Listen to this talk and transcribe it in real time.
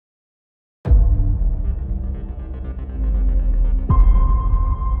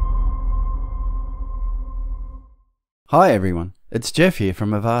Hi everyone, it's Jeff here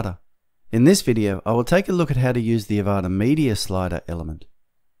from Avada. In this video, I will take a look at how to use the Avada Media Slider Element.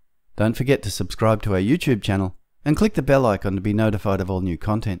 Don't forget to subscribe to our YouTube channel and click the bell icon to be notified of all new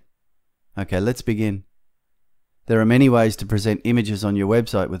content. Okay, let's begin. There are many ways to present images on your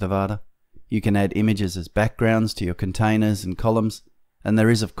website with Avada. You can add images as backgrounds to your containers and columns, and there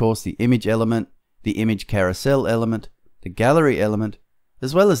is of course the image element, the image carousel element, the gallery element,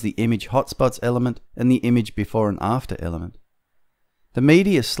 as well as the image hotspots element and the image before and after element. The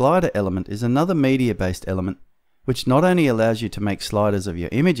media slider element is another media-based element which not only allows you to make sliders of your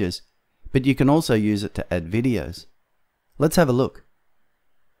images, but you can also use it to add videos. Let's have a look.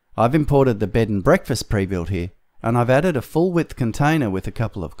 I've imported the bed and breakfast pre-built here, and I've added a full width container with a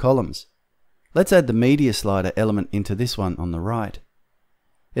couple of columns. Let's add the media slider element into this one on the right.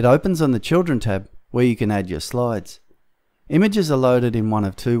 It opens on the Children tab where you can add your slides. Images are loaded in one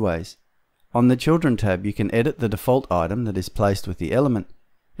of two ways. On the Children tab you can edit the default item that is placed with the element,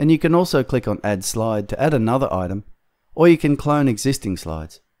 and you can also click on Add Slide to add another item, or you can clone existing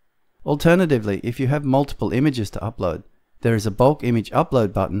slides. Alternatively, if you have multiple images to upload, there is a bulk image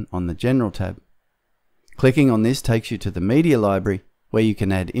upload button on the General tab. Clicking on this takes you to the media library where you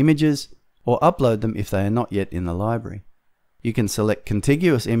can add images or upload them if they are not yet in the library. You can select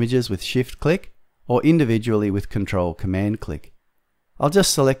contiguous images with Shift click or individually with Control Command click. I'll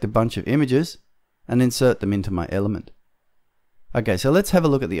just select a bunch of images and insert them into my element. Okay, so let's have a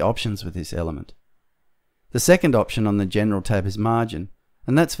look at the options with this element. The second option on the General tab is Margin,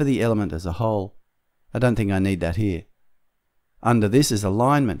 and that's for the element as a whole. I don't think I need that here. Under this is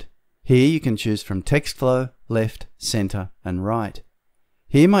Alignment. Here you can choose from text flow, left, center, and right.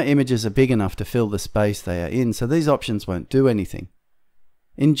 Here my images are big enough to fill the space they are in, so these options won't do anything.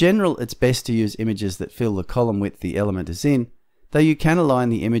 In general, it's best to use images that fill the column width the element is in, though you can align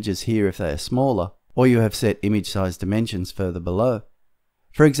the images here if they are smaller, or you have set image size dimensions further below.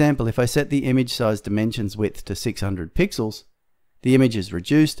 For example, if I set the image size dimensions width to 600 pixels, the image is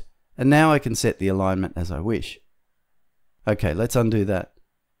reduced, and now I can set the alignment as I wish. Okay, let's undo that.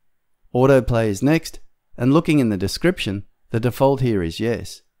 Autoplay is next, and looking in the description, the default here is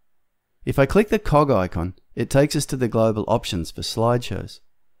yes. If I click the cog icon, it takes us to the global options for slideshows.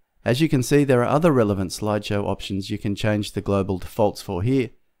 As you can see, there are other relevant slideshow options you can change the global defaults for here,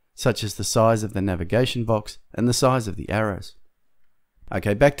 such as the size of the navigation box and the size of the arrows.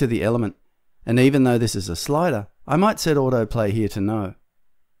 Okay, back to the element, and even though this is a slider, I might set autoplay here to no.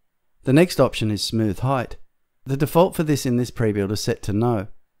 The next option is smooth height. The default for this in this pre-build is set to no.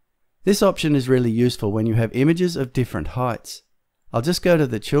 This option is really useful when you have images of different heights. I'll just go to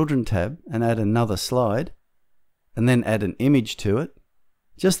the Children tab and add another slide, and then add an image to it,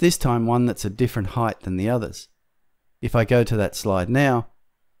 just this time one that's a different height than the others. If I go to that slide now,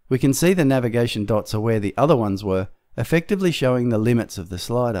 we can see the navigation dots are where the other ones were, effectively showing the limits of the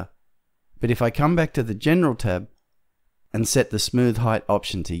slider. But if I come back to the General tab and set the smooth height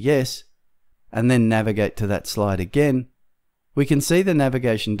option to yes, and then navigate to that slide again, we can see the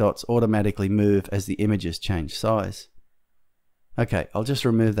navigation dots automatically move as the images change size. Okay, I'll just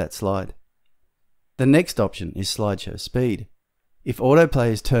remove that slide. The next option is Slideshow Speed. If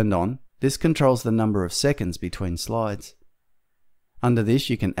autoplay is turned on, this controls the number of seconds between slides. Under this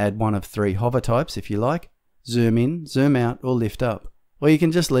you can add one of three hover types if you like, zoom in, zoom out, or lift up, or you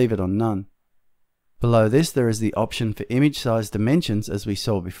can just leave it on none. Below this there is the option for image size dimensions as we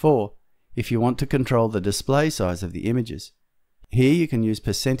saw before, if you want to control the display size of the images. Here you can use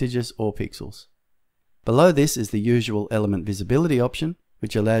percentages or pixels. Below this is the usual element visibility option,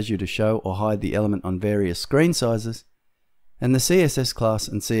 which allows you to show or hide the element on various screen sizes, and the CSS class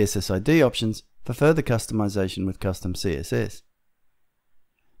and CSS ID options for further customization with custom CSS.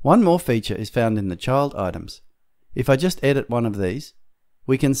 One more feature is found in the child items. If I just edit one of these,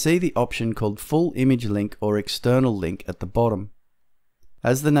 we can see the option called Full Image Link or External Link at the bottom.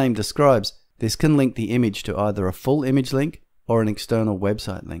 As the name describes, this can link the image to either a full image link or an external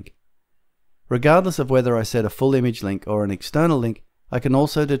website link. Regardless of whether I set a full image link or an external link, I can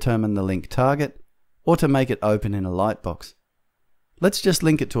also determine the link target, or to make it open in a lightbox. Let's just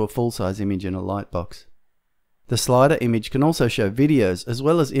link it to a full-size image in a lightbox. The slider image can also show videos as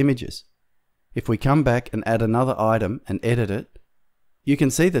well as images. If we come back and add another item and edit it, you can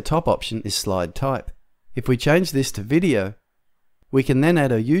see the top option is slide type. If we change this to video, we can then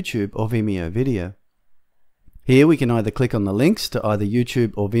add a YouTube or Vimeo video. Here we can either click on the links to either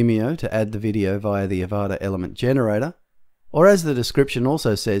YouTube or Vimeo to add the video via the Avada element generator, or as the description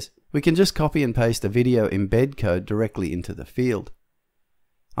also says, we can just copy and paste a video embed code directly into the field.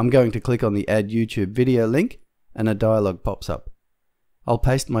 I'm going to click on the Add YouTube Video link and a dialog pops up. I'll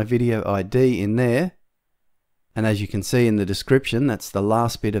paste my video ID in there And as you can see in the description, that's the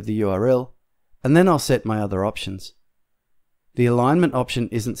last bit of the URL, and then I'll set my other options. The alignment option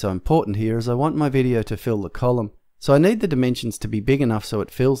isn't so important here as I want my video to fill the column, so I need the dimensions to be big enough so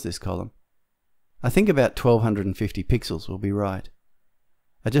it fills this column. I think about 1250 pixels will be right.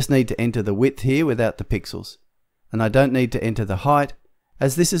 I just need to enter the width here without the pixels, and I don't need to enter the height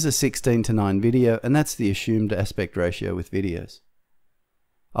as this is a 16:9 video and that's the assumed aspect ratio with videos.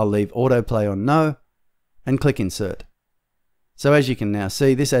 I'll leave autoplay on no and click insert. So as you can now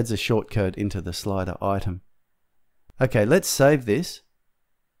see, this adds a shortcode into the slider item. Okay, let's save this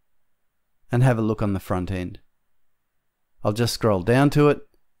and have a look on the front end. I'll just scroll down to it,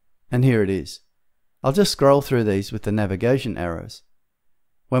 and here it is. I'll just scroll through these with the navigation arrows.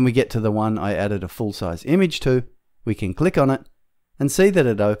 When we get to the one I added a full-size image to, we can click on it and see that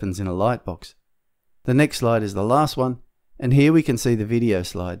it opens in a lightbox. The next slide is the last one, and here we can see the video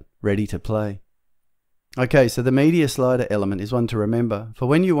slide, ready to play. Okay, so the media slider element is one to remember for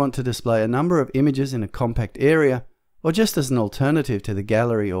when you want to display a number of images in a compact area, or just as an alternative to the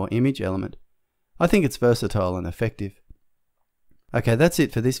gallery or image element. I think it's versatile and effective. Okay, that's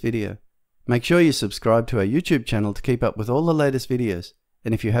it for this video. Make sure you subscribe to our YouTube channel to keep up with all the latest videos,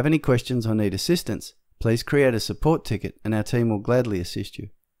 and if you have any questions or need assistance, please create a support ticket and our team will gladly assist you.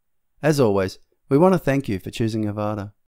 As always, we want to thank you for choosing Avada.